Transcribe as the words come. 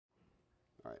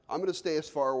All right, I'm going to stay as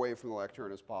far away from the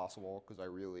lectern as possible because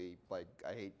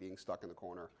I hate being stuck in the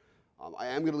corner. I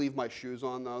am going to leave my shoes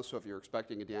on though, so if you're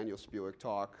expecting a Daniel Spuick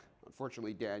talk,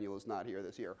 unfortunately Daniel is not here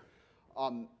this year.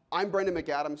 I'm Brendan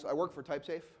McAdams. I work for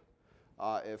TypeSafe.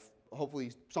 If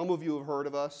hopefully some of you have heard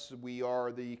of us, we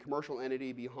are the commercial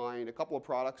entity behind a couple of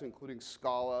products, including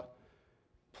Scala,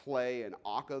 Play, and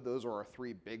Akka. Those are our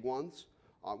three big ones.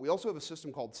 We also have a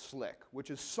system called Slick, which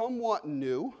is somewhat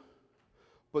new,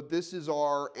 but this is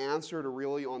our answer to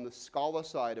really, on the Scala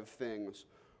side of things,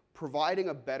 providing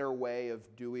a better way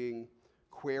of doing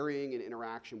querying and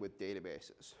interaction with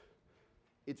databases.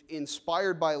 It's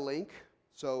inspired by Link.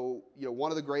 So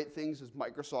one of the great things is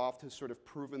Microsoft has sort of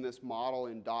proven this model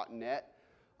in .NET.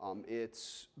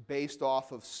 It's based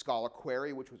off of Scala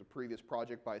Query, which was a previous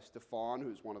project by Stefan,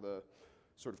 who's one of the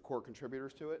sort of core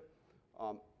contributors to it.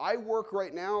 I work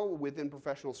right now within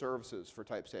professional services for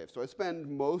TypeSafe. So I spend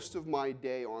most of my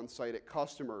day on site at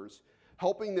customers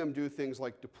helping them do things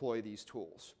like deploy these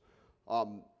tools.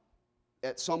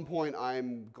 At some point,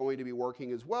 I'm going to be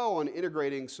working as well on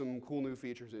integrating some cool new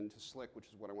features into Slick, which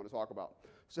is what I want to talk about.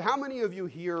 So how many of you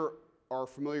here are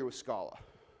familiar with Scala?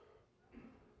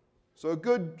 So a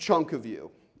good chunk of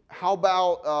you. How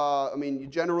about,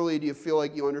 generally, do you feel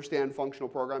like you understand functional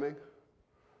programming?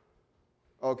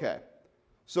 Okay.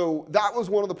 So that was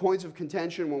one of the points of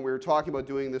contention when we were talking about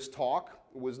doing this talk,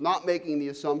 was not making the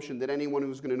assumption that anyone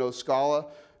who's going to know Scala,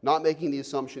 not making the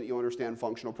assumption that you understand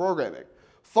functional programming.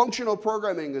 Functional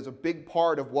programming is a big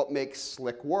part of what makes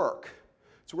Slick work.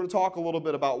 So we're going to talk a little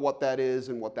bit about what that is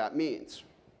and what that means.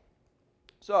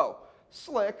 So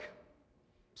Slick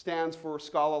stands for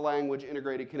Scala Language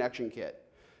Integrated Connection Kit.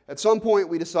 At some point,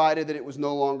 we decided that it was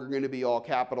no longer going to be all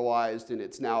capitalized, and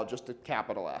it's now just a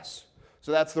capital S.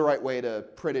 So that's the right way to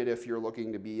print it if you're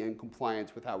looking to be in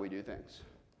compliance with how we do things.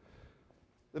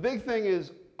 The big thing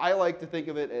is I like to think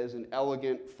of it as an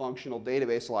elegant functional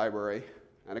database library.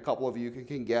 And a couple of you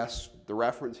can guess the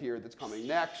reference here that's coming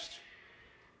next,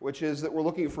 which is that we're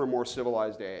looking for a more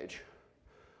civilized age.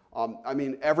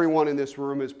 Everyone in this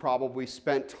room has probably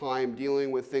spent time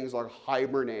dealing with things like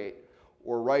Hibernate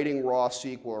or writing raw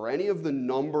SQL or any of the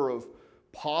number of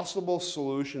possible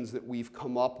solutions that we've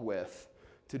come up with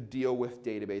to deal with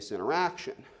database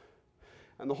interaction.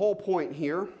 And the whole point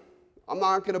here, I'm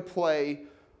not going to play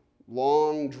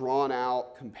long,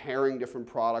 drawn-out, comparing different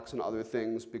products and other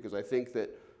things because I think that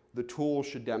the tool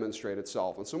should demonstrate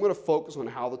itself. And so I'm going to focus on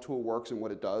how the tool works and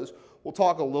what it does. We'll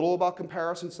talk a little about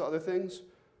comparisons to other things,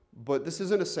 but this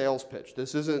isn't a sales pitch.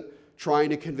 This isn't trying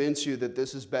to convince you that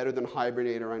this is better than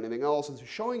Hibernate or anything else. It's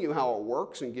showing you how it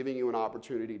works and giving you an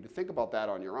opportunity to think about that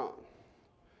on your own.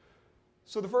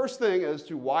 So the first thing as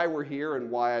to why we're here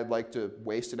and why I'd like to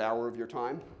waste an hour of your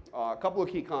time, a couple of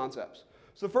key concepts.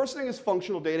 So the first thing is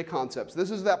functional data concepts.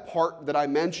 This is that part that I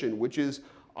mentioned, which is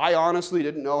I honestly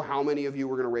didn't know how many of you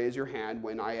were going to raise your hand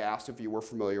when I asked if you were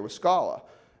familiar with Scala.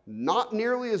 Not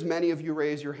nearly as many of you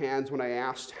raised your hands when I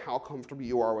asked how comfortable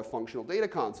you are with functional data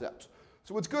concepts.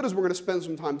 So what's good is we're going to spend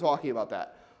some time talking about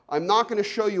that. I'm not going to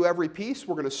show you every piece.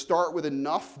 We're going to start with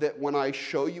enough that when I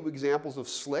show you examples of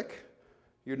Slick,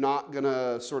 you're not going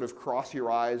to sort of cross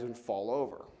your eyes and fall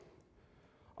over.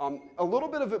 A little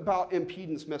bit about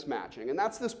impedance mismatching, and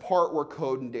that's this part where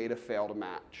code and data fail to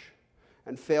match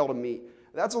and fail to meet.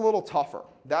 That's a little tougher.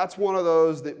 That's one of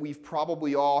those that we've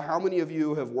probably all, how many of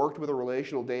you have worked with a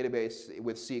relational database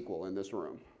with SQL in this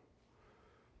room?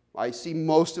 I see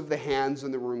most of the hands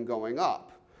in the room going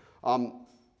up.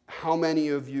 How many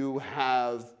of you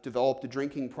have developed a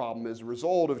drinking problem as a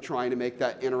result of trying to make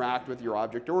that interact with your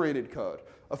object-oriented code?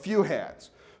 A few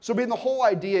hands. So the whole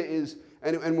idea is,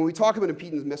 and when we talk about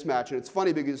impedance mismatch, and it's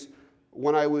funny because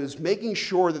when I was making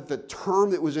sure that the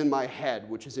term that was in my head,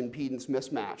 which is impedance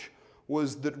mismatch,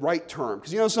 was the right term.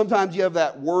 Because sometimes you have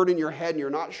that word in your head and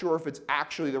you're not sure if it's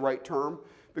actually the right term,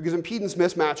 because impedance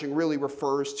mismatching really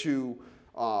refers to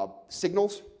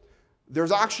signals.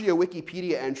 There's actually a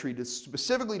Wikipedia entry that's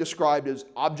specifically described as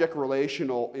object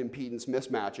relational impedance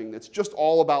mismatching that's just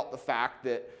all about the fact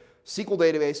that SQL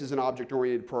databases and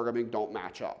object-oriented programming don't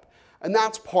match up. And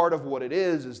that's part of what it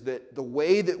is that the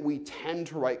way that we tend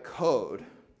to write code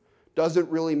doesn't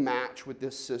really match with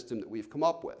this system that we've come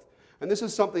up with. And this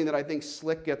is something that I think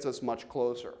Slick gets us much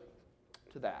closer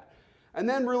to that. And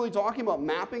then really talking about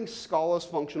mapping Scala's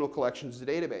functional collections to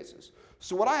databases.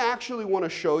 So what I actually want to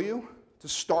show you to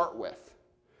start with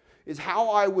is how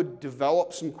I would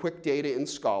develop some quick data in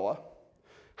Scala,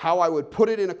 how I would put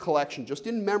it in a collection just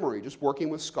in memory, just working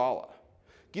with Scala,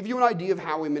 give you an idea of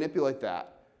how we manipulate that.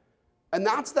 And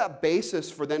that's that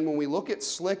basis for then when we look at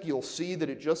Slick, you'll see that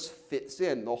it just fits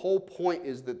in. The whole point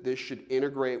is that this should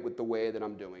integrate with the way that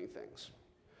I'm doing things.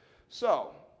 So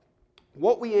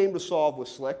what we aim to solve with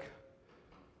Slick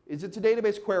is it's a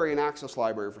database query and access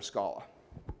library for Scala.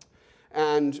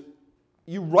 And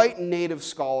you write native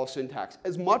Scala syntax.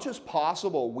 As much as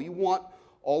possible, we want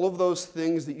all of those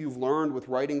things that you've learned with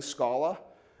writing Scala,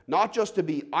 not just to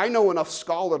be, I know enough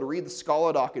Scala to read the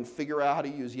Scala doc and figure out how to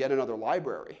use yet another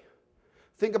library.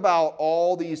 Think about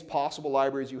all these possible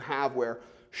libraries you have where,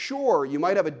 sure, you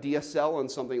might have a DSL on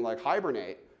something like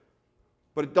Hibernate,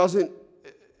 but it doesn't,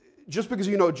 just because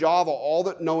you know Java, all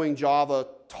that knowing Java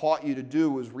taught you to do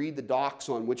was read the docs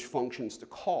on which functions to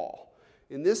call.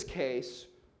 In this case,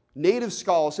 native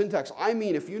Scala syntax, I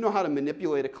mean if you know how to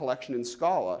manipulate a collection in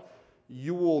Scala,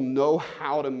 you will know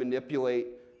how to manipulate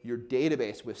your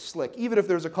database with Slick. Even if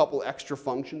there's a couple extra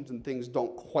functions and things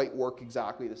don't quite work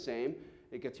exactly the same,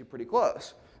 it gets you pretty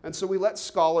close. And so we let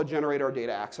Scala generate our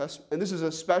data access, and this is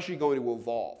especially going to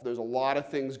evolve. There's a lot of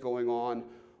things going on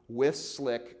with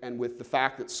Slick and with the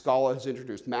fact that Scala has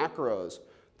introduced macros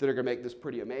that are going to make this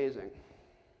pretty amazing.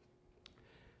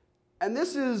 And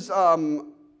this is,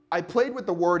 I played with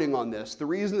the wording on this. The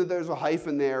reason that there's a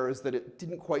hyphen there is that it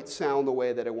didn't quite sound the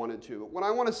way that I wanted to. But what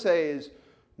I want to say is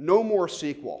no more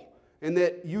SQL, and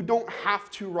that you don't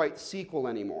have to write SQL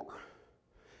anymore.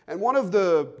 And one of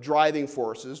the driving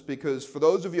forces, because for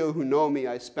those of you who know me,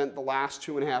 I spent the last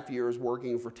 2.5 years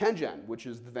working for Tengen, which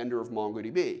is the vendor of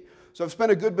MongoDB. So I've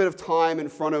spent a good bit of time in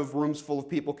front of rooms full of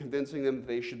people convincing them that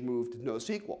they should move to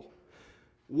NoSQL.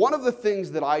 One of the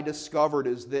things that I discovered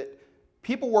is that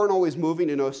people weren't always moving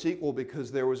to NoSQL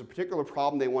because there was a particular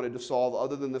problem they wanted to solve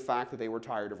other than the fact that they were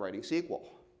tired of writing SQL.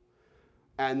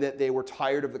 And that they were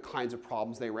tired of the kinds of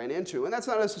problems they ran into. And that's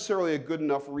not necessarily a good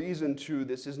enough reason to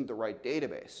this isn't the right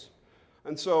database.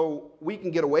 And so we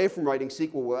can get away from writing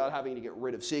SQL without having to get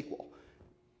rid of SQL.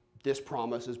 This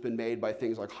promise has been made by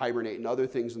things like Hibernate and other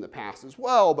things in the past as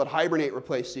well, but Hibernate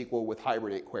replaced SQL with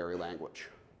Hibernate query language.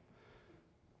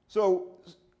 So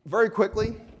very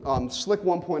quickly, Slick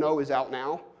 1.0 is out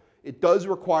now. It does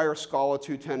require Scala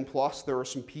 2.10+. There are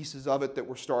some pieces of it that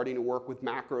we're starting to work with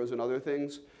macros and other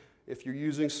things. If you're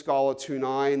using Scala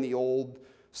 2.9, the old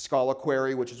Scala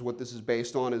query, which is what this is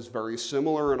based on, is very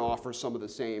similar and offers some of the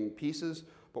same pieces.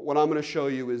 But what I'm going to show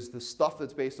you is the stuff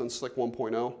that's based on Slick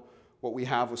 1.0, what we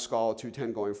have with Scala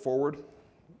 2.10 going forward.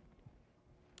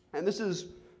 And this is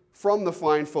from the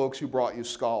fine folks who brought you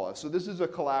Scala. So this is a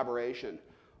collaboration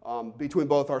between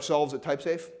both ourselves at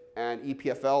TypeSafe and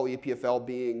EPFL, EPFL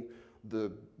being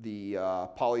the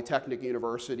Polytechnic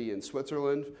University in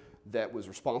Switzerland that was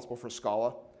responsible for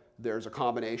Scala. There's a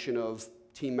combination of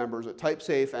team members at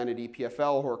TypeSafe and at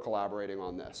EPFL who are collaborating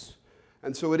on this.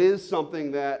 And so it is something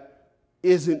that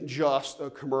isn't just a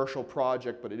commercial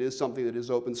project, but it is something that is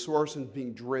open source and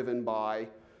being driven by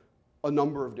a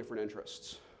number of different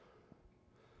interests.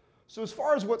 So as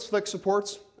far as what Slick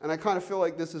supports, and I kind of feel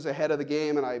like this is ahead of the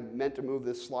game, and I meant to move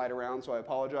this slide around, so I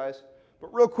apologize.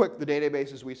 But real quick, the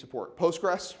databases we support.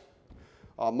 Postgres,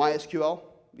 MySQL.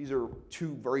 These are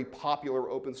two very popular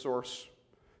open source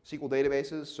SQL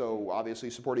databases, so obviously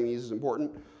supporting these is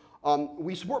important.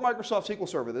 We support Microsoft SQL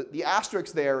Server. The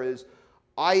asterisk there is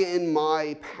I, in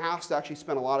my past, actually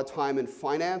spent a lot of time in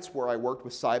finance where I worked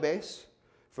with Sybase.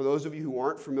 For those of you who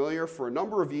aren't familiar, for a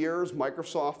number of years,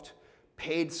 Microsoft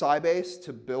paid Sybase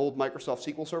to build Microsoft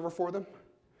SQL Server for them.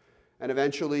 And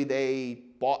eventually they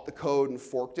bought the code and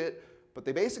forked it, but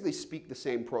they basically speak the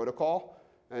same protocol.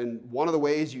 And one of the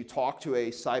ways you talk to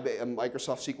a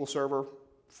Microsoft SQL Server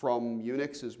from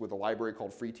Unix is with a library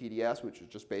called FreeTDS, which is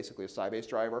just basically a Sybase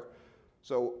driver.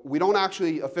 So we don't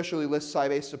actually officially list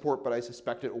Sybase support, but I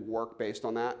suspect it will work based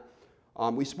on that.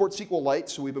 We support SQLite,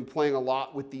 so we've been playing a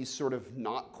lot with these sort of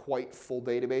not quite full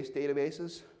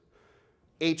databases.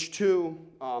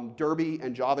 H2, Derby,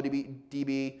 and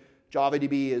JavaDB.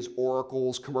 JavaDB is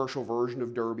Oracle's commercial version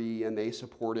of Derby, and they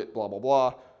support it, blah, blah,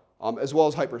 blah, as well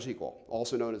as HyperSQL,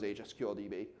 also known as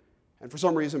HSQLDB. And for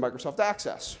some reason, Microsoft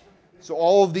Access. So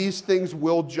all of these things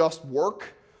will just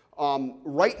work.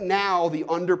 Right now, the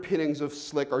underpinnings of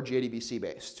Slick are JDBC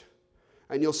based.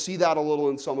 And you'll see that a little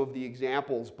in some of the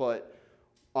examples, but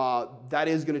that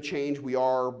is going to change. We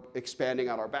are expanding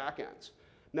out our backends.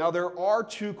 Now, there are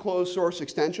two closed source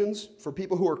extensions. For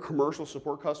people who are commercial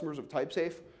support customers of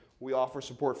TypeSafe, we offer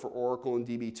support for Oracle and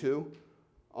DB2.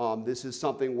 This is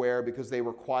something where, because they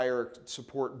require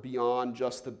support beyond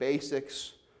just the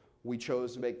basics, we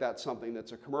chose to make that something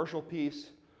that's a commercial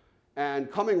piece.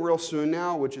 And coming real soon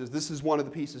now, this is one of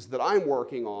the pieces that I'm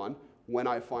working on when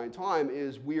I find time,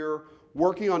 is we're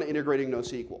working on integrating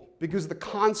NoSQL, because the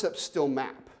concepts still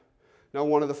map. Now,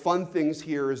 one of the fun things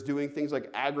here is doing things like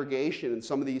aggregation and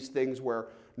some of these things where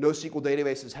NoSQL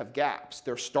databases have gaps.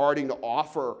 They're starting to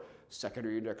offer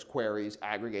secondary index queries,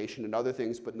 aggregation, and other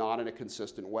things, but not in a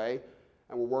consistent way.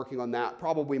 And we're working on that,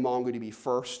 probably MongoDB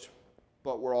first,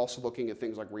 but we're also looking at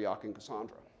things like Riak and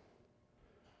Cassandra.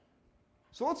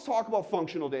 So let's talk about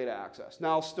functional data access.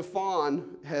 Now,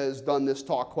 Stefan has done this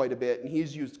talk quite a bit, and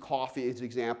he's used coffee as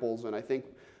examples, and I think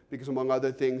because among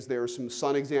other things, there are some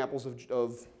Sun examples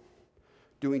of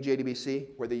doing JDBC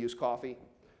where they use coffee.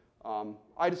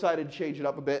 I decided to change it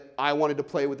up a bit. I wanted to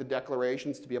play with the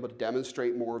declarations to be able to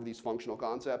demonstrate more of these functional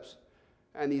concepts.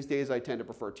 And these days, I tend to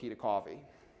prefer tea to coffee.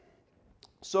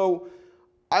 So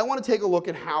I want to take a look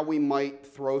at how we might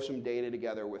throw some data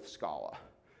together with Scala.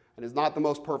 And it's not the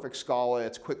most perfect Scala.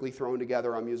 It's quickly thrown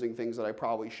together. I'm using things that I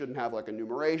probably shouldn't have, like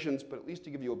enumerations, but at least to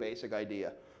give you a basic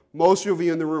idea. Most of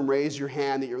you in the room raise your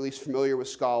hand that you're at least familiar with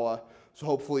Scala. So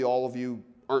hopefully all of you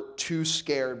aren't too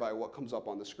scared by what comes up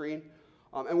on the screen.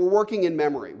 And we're working in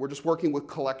memory. We're just working with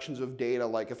collections of data,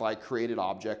 like if I created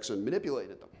objects and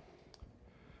manipulated them.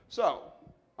 So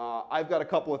I've got a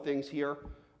couple of things here.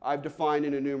 I've defined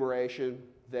an enumeration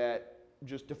that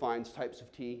just defines types of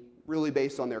tea, really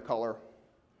based on their color.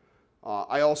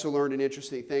 I also learned an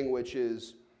interesting thing, which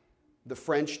is the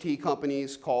French tea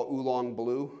companies call oolong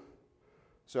blue.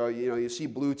 So you see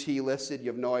blue tea listed, you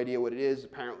have no idea what it is.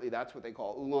 Apparently that's what they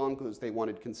call oolong because they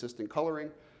wanted consistent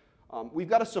coloring. We've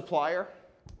got a supplier,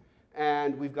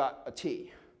 and we've got a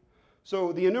tea.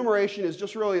 So the enumeration is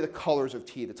just really the colors of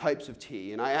tea, the types of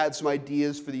tea. And I had some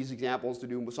ideas for these examples to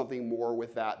do something more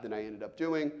with that than I ended up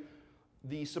doing.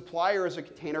 The supplier is a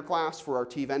container class for our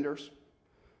tea vendors.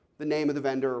 The name of the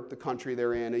vendor, the country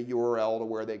they're in, a URL to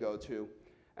where they go to.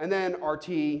 And then our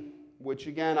tea, which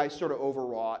again I sort of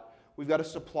overwrought. We've got a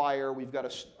supplier, we've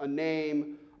got a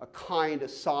name, a kind, a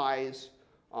size,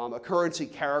 a currency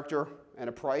character, and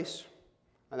a price.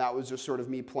 And that was just sort of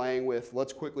me playing with,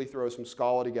 let's quickly throw some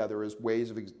Scala together as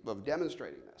ways of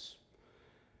demonstrating this.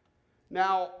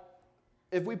 Now,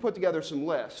 if we put together some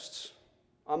lists,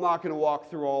 I'm not going to walk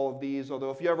through all of these,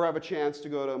 although if you ever have a chance to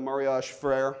go to Mariage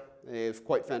Frere, they have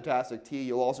quite fantastic tea.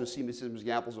 You'll also see some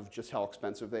examples of just how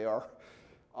expensive they are.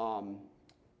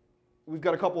 We've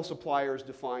got a couple of suppliers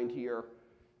defined here.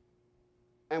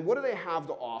 And what do they have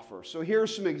to offer? So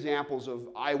here's some examples of,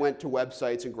 I went to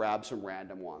websites and grabbed some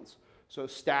random ones. So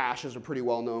Stash is a pretty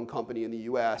well-known company in the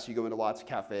US. You go into lots of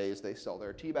cafes, they sell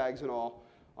their tea bags and all.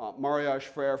 Mariage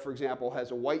Frere, for example,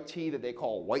 has a white tea that they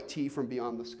call white tea from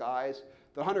beyond the skies.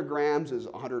 The 100 grams is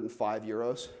 105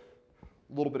 euros,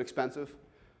 a little bit expensive.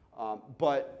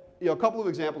 But a couple of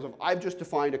examples of, I've just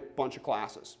defined a bunch of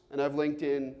classes, and I've linked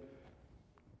in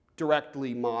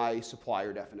directly my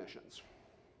supplier definitions.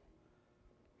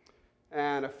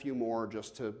 And a few more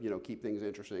just to keep things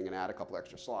interesting and add a couple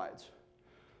extra slides.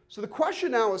 So the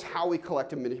question now is how we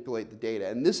collect and manipulate the data.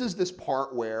 And this is this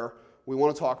part where we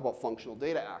want to talk about functional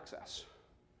data access.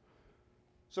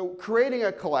 So creating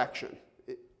a collection.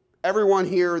 Everyone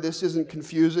here, this isn't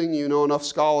confusing. You know enough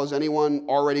Scala. Is anyone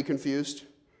already confused?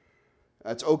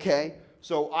 That's OK.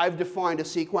 So I've defined a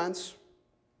sequence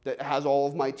that has all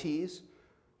of my T's.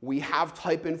 We have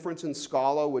type inference in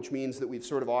Scala, which means that we've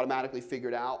sort of automatically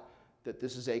figured out that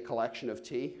this is a collection of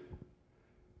T.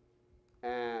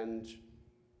 And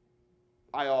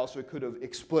I also could have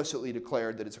explicitly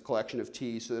declared that it's a collection of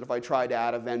T, so that if I try to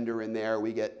add a vendor in there,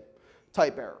 we get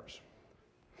type errors.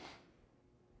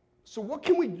 So what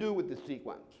can we do with this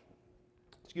sequence?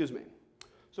 Excuse me.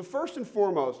 So first and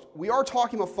foremost, we are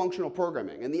talking about functional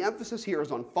programming, and the emphasis here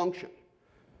is on function.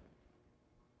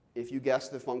 If you guess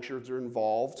the functions are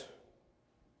involved,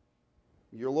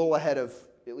 you're a little ahead of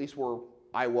at least where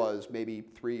I was maybe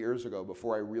 3 years ago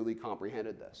before I really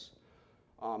comprehended this.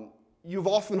 You've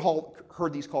often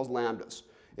heard these called lambdas.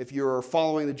 If you're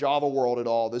following the Java world at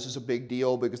all, this is a big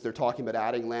deal because they're talking about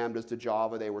adding lambdas to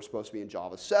Java. They were supposed to be in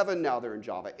Java 7. Now they're in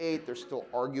Java 8. They're still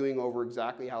arguing over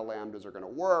exactly how lambdas are going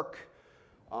to work.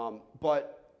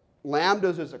 But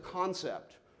lambdas as a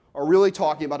concept are really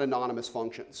talking about anonymous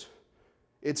functions.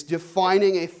 It's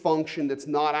defining a function that's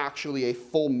not actually a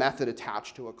full method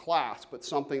attached to a class, but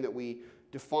something that we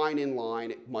define in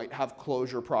line. It might have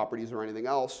closure properties or anything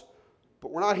else. But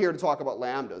we're not here to talk about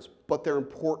lambdas, but they're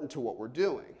important to what we're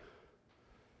doing.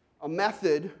 A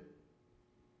method,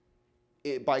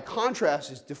 by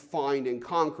contrast, is defined in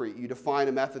concrete. You define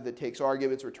a method that takes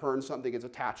arguments, returns something that's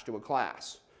attached to a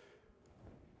class.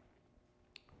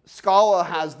 Scala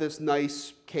has this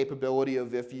nice capability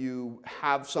of if you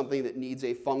have something that needs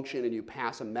a function and you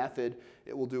pass a method,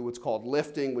 it will do what's called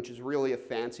lifting, which is really a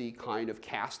fancy kind of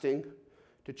casting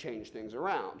to change things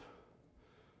around.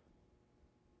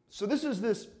 So this is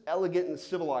this elegant and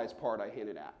civilized part I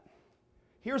hinted at.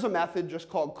 Here's a method just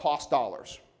called cost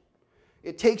dollars.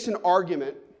 It takes an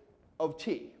argument of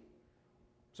t.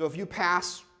 So if you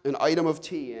pass an item of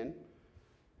t in,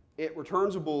 it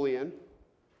returns a Boolean,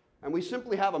 and we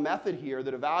simply have a method here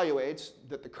that evaluates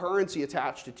that the currency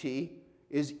attached to t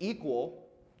is equal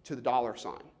to the dollar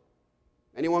sign.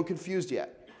 Anyone confused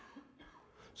yet?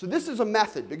 So this is a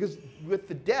method, because with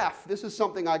the def, this is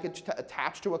something I could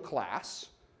attach to a class,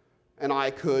 and I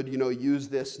could use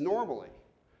this normally.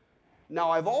 Now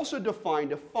I've also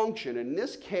defined a function. In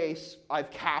this case,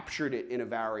 I've captured it in a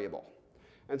variable.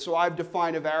 And so I've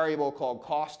defined a variable called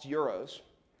cost euros.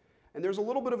 And there's a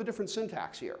little bit of a different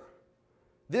syntax here.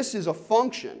 This is a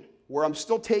function where I'm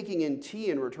still taking in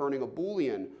t and returning a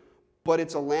Boolean, but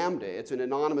it's a lambda. It's an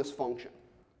anonymous function.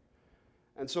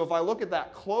 And so if I look at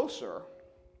that closer,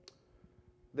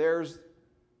 there's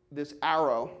this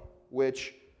arrow,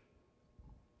 which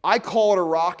I call it a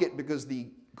rocket because the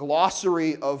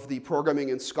glossary of the Programming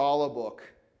in Scala book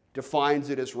defines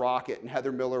it as rocket, and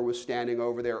Heather Miller was standing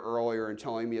over there earlier and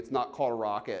telling me it's not called a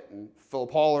rocket, and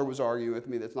Philip Haller was arguing with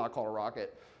me that it's not called a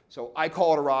rocket. So I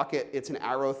call it a rocket. It's an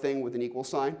arrow thing with an equal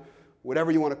sign,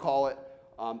 whatever you want to call it.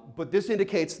 But this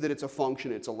indicates that it's a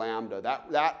function, it's a lambda.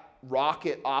 That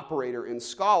rocket operator in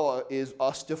Scala is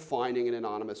us defining an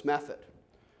anonymous method.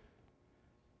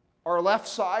 Our left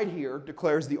side here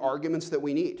declares the arguments that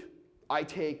we need. I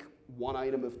take one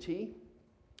item of t,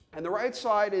 and the right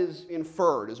side is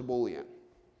inferred as a Boolean.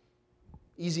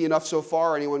 Easy enough so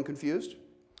far? Anyone confused?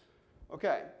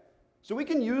 Okay, so we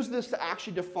can use this to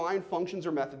actually define functions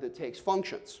or method that takes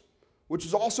functions, which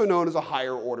is also known as a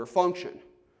higher order function.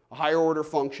 A higher order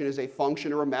function is a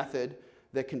function or a method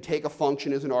that can take a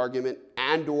function as an argument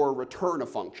and or return a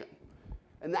function.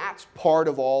 And that's part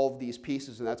of all of these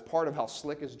pieces, and that's part of how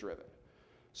Slick is driven.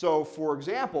 So for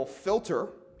example, filter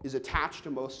is attached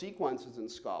to most sequences in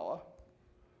Scala,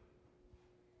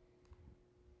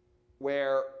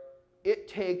 where it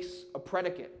takes a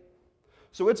predicate.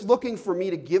 So it's looking for me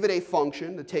to give it a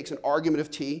function that takes an argument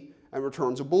of t and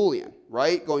returns a Boolean,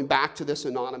 right? Going back to this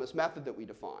anonymous method that we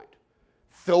defined.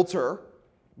 Filter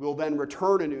will then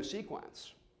return a new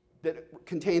sequence that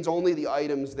contains only the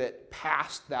items that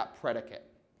passed that predicate.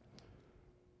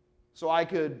 So I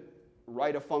could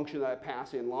write a function that I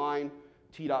pass in line,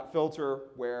 t.filter,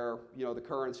 where the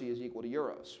currency is equal to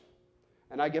euros.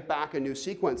 And I get back a new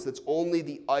sequence that's only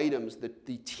the items, the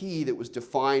t that was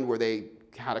defined where they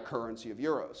had a currency of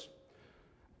euros.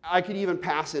 I could even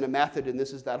pass in a method, and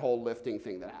this is that whole lifting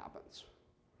thing that happens,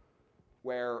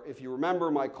 where if you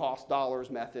remember, my cost dollars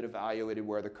method evaluated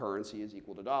where the currency is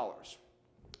equal to dollars.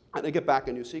 And I get back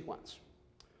a new sequence.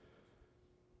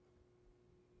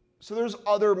 So there's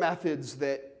other methods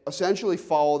that essentially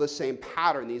follow the same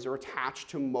pattern. These are attached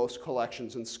to most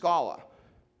collections in Scala,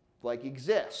 like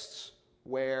exists,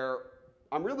 where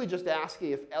I'm really just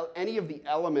asking if any of the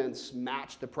elements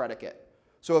match the predicate.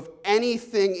 So if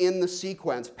anything in the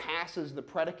sequence passes the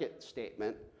predicate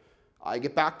statement, I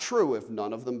get back true. If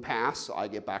none of them pass, I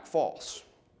get back false.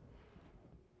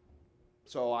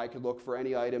 So I could look for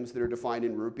any items that are defined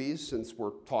in rupees. Since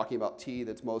we're talking about tea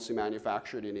that's mostly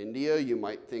manufactured in India, you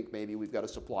might think maybe we've got a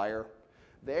supplier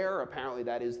there. Apparently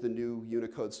that is the new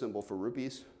Unicode symbol for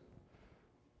rupees.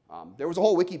 There was a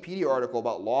whole Wikipedia article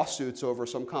about lawsuits over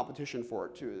some competition for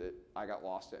it too that I got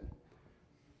lost in.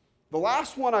 The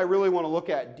last one I really want to look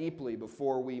at deeply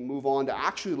before we move on to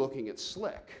actually looking at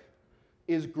Slick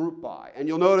is group by. And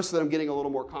you'll notice that I'm getting a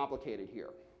little more complicated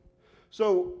here.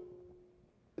 So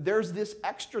there's this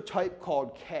extra type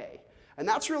called K. And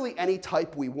that's really any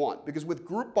type we want, because with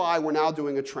group by, we're now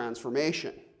doing a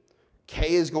transformation.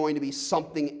 K is going to be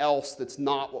something else that's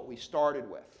not what we started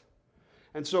with.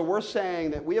 And so we're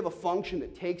saying that we have a function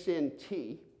that takes in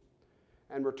t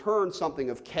and returns something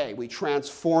of k. We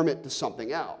transform it to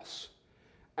something else.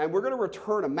 And we're going to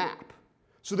return a map.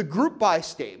 So the group by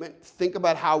statement, think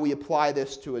about how we apply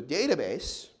this to a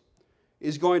database,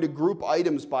 is going to group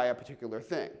items by a particular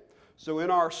thing. So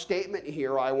in our statement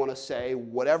here, I want to say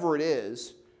whatever it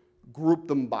is, group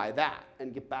them by that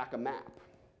and get back a map.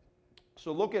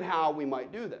 So look at how we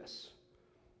might do this.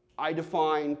 I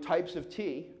define types of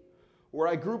t, where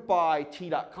I group by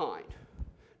t.kind.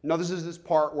 Now this is this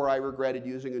part where I regretted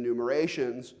using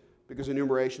enumerations, because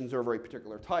enumerations are a very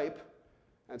particular type.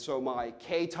 And so my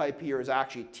k type here is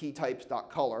actually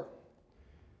ttypes.color.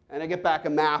 And I get back a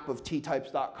map of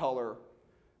ttypes.color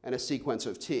and a sequence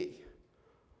of t.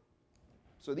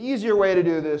 So the easier way to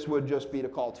do this would just be to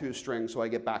call toString, so I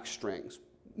get back strings.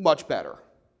 Much better.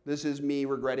 This is me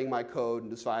regretting my code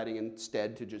and deciding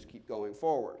instead to just keep going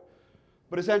forward.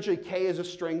 But essentially, k is a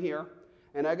string here,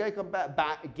 and I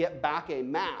get back a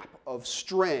map of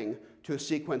string to a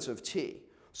sequence of t.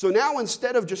 So now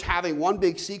instead of just having one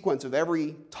big sequence of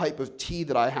every type of t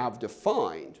that I have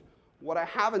defined, what I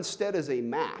have instead is a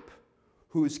map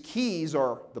whose keys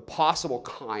are the possible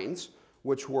kinds,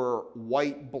 which were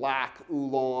white, black,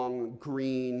 oolong,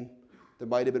 green. There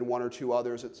might have been one or two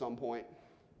others at some point.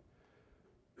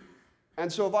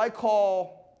 And so if I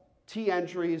call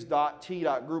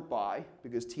tEntries.t.groupBy,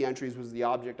 because tEntries was the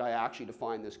object I actually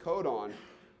defined this code on,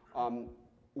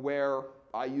 where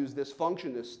I use this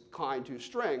function, this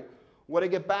kind2string, what I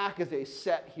get back is a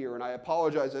set here. And I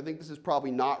apologize, I think this is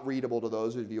probably not readable to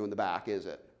those of you in the back, is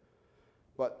it?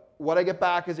 But what I get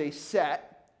back is a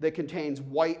set that contains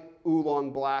white,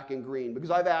 oolong, black, and green,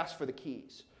 because I've asked for the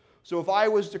keys. So if I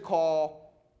was to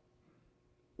call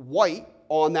white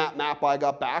on that map I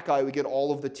got back, I would get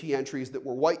all of the tEntries that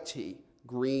were white t,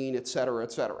 green, et cetera,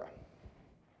 et cetera.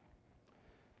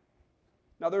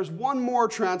 Now there's one more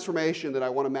transformation that I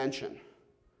want to mention.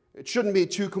 It shouldn't be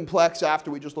too complex after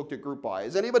we just looked at group by.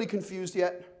 Is anybody confused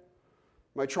yet?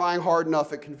 Am I trying hard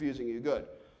enough at confusing you? Good.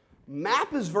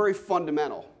 Map is very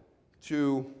fundamental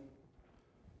to,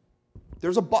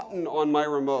 there's a button on my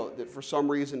remote that for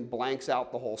some reason blanks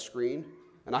out the whole screen.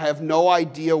 And I have no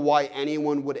idea why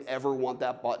anyone would ever want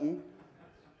that button.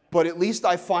 But at least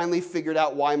I finally figured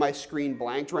out why my screen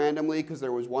blanked randomly, because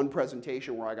there was one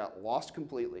presentation where I got lost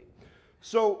completely.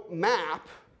 So map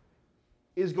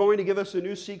is going to give us a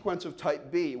new sequence of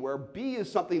type B, where B is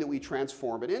something that we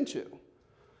transform it into.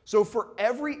 So for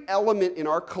every element in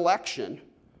our collection,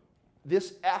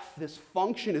 this f, this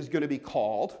function, is going to be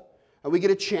called, and we get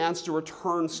a chance to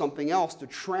return something else, to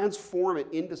transform it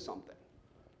into something.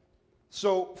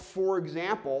 So for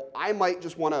example, I might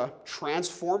just want to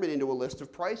transform it into a list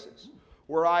of prices,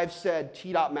 where I've said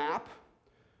t.map,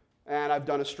 and I've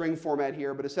done a string format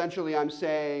here, but essentially I'm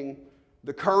saying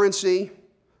the currency,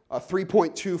 a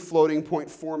 3.2 floating point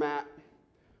format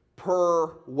per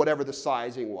whatever the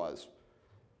sizing was.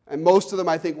 And most of them,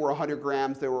 I think, were 100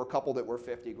 grams. There were a couple that were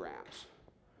 50 grams.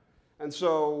 And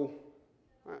so,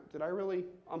 did I really?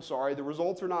 I'm sorry, the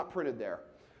results are not printed there.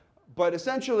 But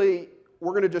essentially,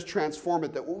 we're going to just transform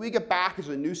it. That what we get back is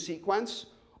a new sequence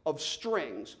of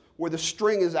strings, where the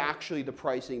string is actually the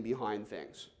pricing behind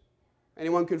things.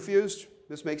 Anyone confused?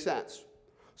 This makes sense.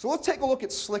 So let's take a look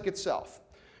at Slick itself.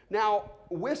 Now,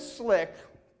 with Slick,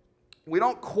 we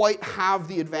don't quite have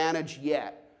the advantage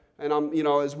yet. And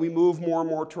as we move more and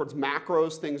more towards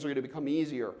macros, things are going to become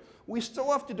easier. We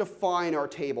still have to define our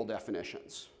table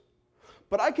definitions.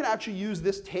 But I can actually use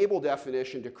this table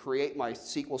definition to create my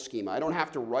SQL schema. I don't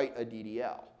have to write a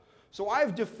DDL. So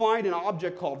I've defined an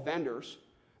object called vendors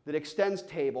that extends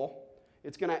table.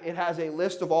 It has a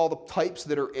list of all the types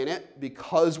that are in it.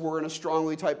 Because we're in a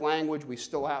strongly typed language, we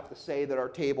still have to say that our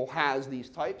table has these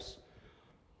types.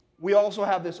 We also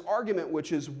have this argument,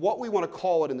 which is what we want to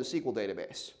call it in the SQL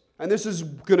database. And this is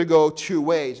going to go two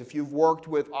ways. If you've worked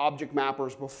with object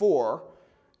mappers before,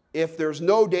 if there's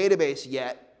no database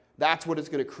yet, that's what it's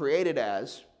going to create it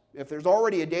as. If there's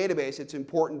already a database, it's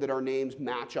important that our names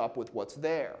match up with what's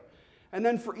there. And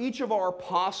then for each of our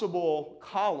possible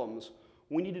columns,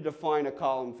 we need to define a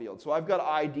column field. So I've got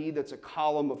ID that's a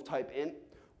column of type int.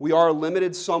 We are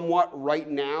limited somewhat right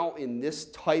now in this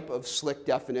type of Slick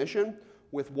definition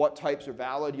with what types are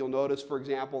valid. You'll notice, for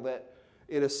example, that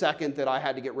in a second that I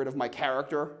had to get rid of my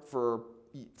character for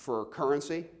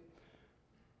currency.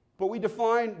 But we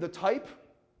define the type,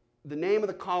 the name of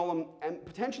the column, and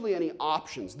potentially any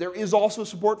options. There is also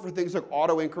support for things like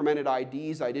auto-incremented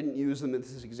IDs. I didn't use them in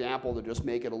this example to just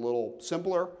make it a little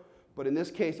simpler. But in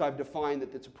this case, I've defined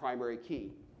that it's a primary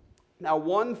key. Now,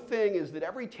 one thing is that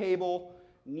every table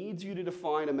needs you to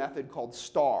define a method called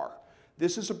star.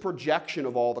 This is a projection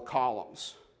of all the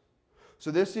columns.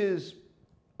 So this is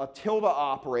a tilde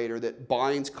operator that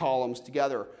binds columns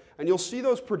together. And you'll see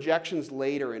those projections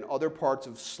later in other parts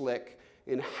of Slick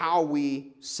in how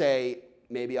we say,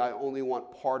 maybe I only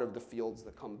want part of the fields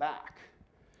that come back.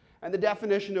 And the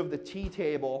definition of the T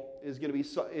table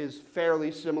is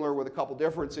fairly similar with a couple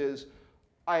differences.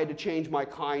 I had to change my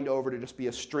kind over to just be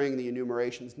a string. The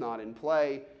enumeration's not in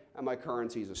play, and my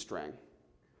currency is a string.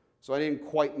 So I didn't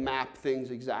quite map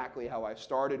things exactly how I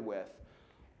started with.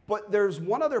 But there's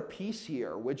one other piece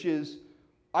here, which is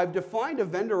I've defined a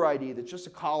vendor ID that's just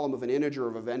a column of an integer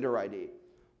of a vendor ID.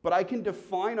 But I can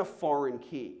define a foreign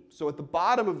key. So at the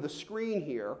bottom of the screen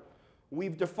here,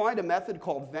 we've defined a method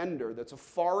called vendor that's a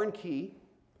foreign key.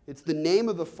 It's the name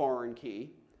of the foreign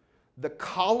key, the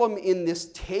column in this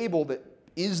table that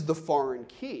is the foreign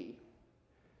key,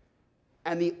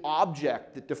 and the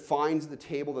object that defines the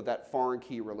table that that foreign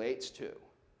key relates to.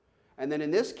 And then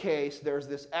in this case, there's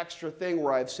this extra thing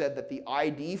where I've said that the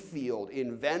ID field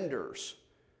in vendors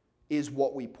is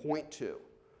what we point to.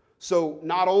 So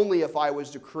not only if I was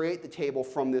to create the table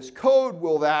from this code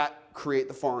will that create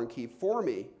the foreign key for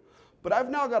me, but I've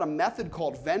now got a method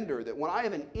called vendor that when I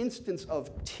have an instance of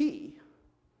t,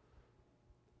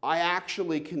 I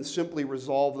actually can simply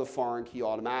resolve the foreign key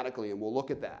automatically, and we'll look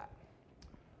at that.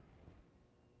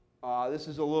 This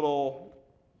is a little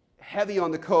heavy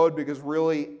on the code because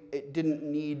really it didn't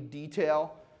need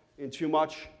detail in too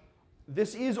much.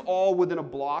 This is all within a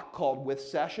block called with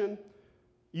session.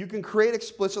 You can create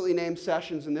explicitly named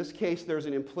sessions. In this case, there's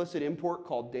an implicit import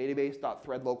called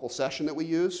database.threadLocalSession that we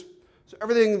use. So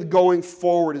everything going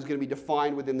forward is going to be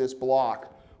defined within this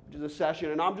block, which is a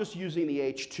session. And I'm just using the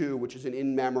H2, which is an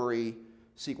in-memory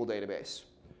SQL database.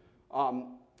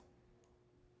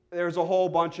 There's a whole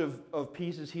bunch of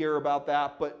pieces here about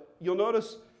that. But you'll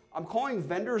notice I'm calling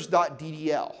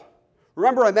vendors.ddl.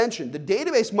 Remember I mentioned the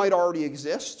database might already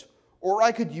exist, or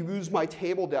I could use my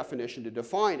table definition to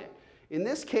define it. In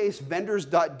this case,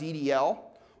 vendors.ddl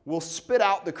will spit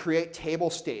out the create table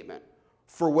statement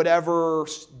for whatever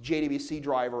JDBC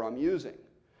driver I'm using.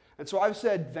 And so I've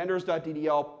said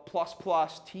vendors.ddl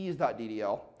 ++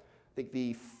 teas.ddl. I think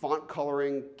the font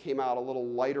coloring came out a little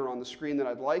lighter on the screen than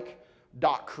I'd like.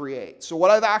 .create. So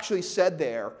what I've actually said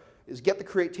there is get the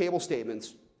create table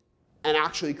statements and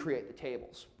actually create the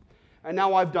tables. And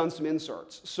now I've done some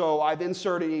inserts. So I've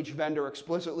inserted each vendor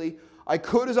explicitly. I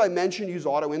could, as I mentioned, use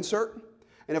auto insert.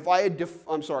 And if I had,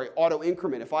 auto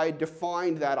increment. If I had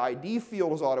defined that ID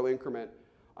field as auto increment,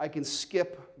 I can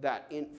skip that int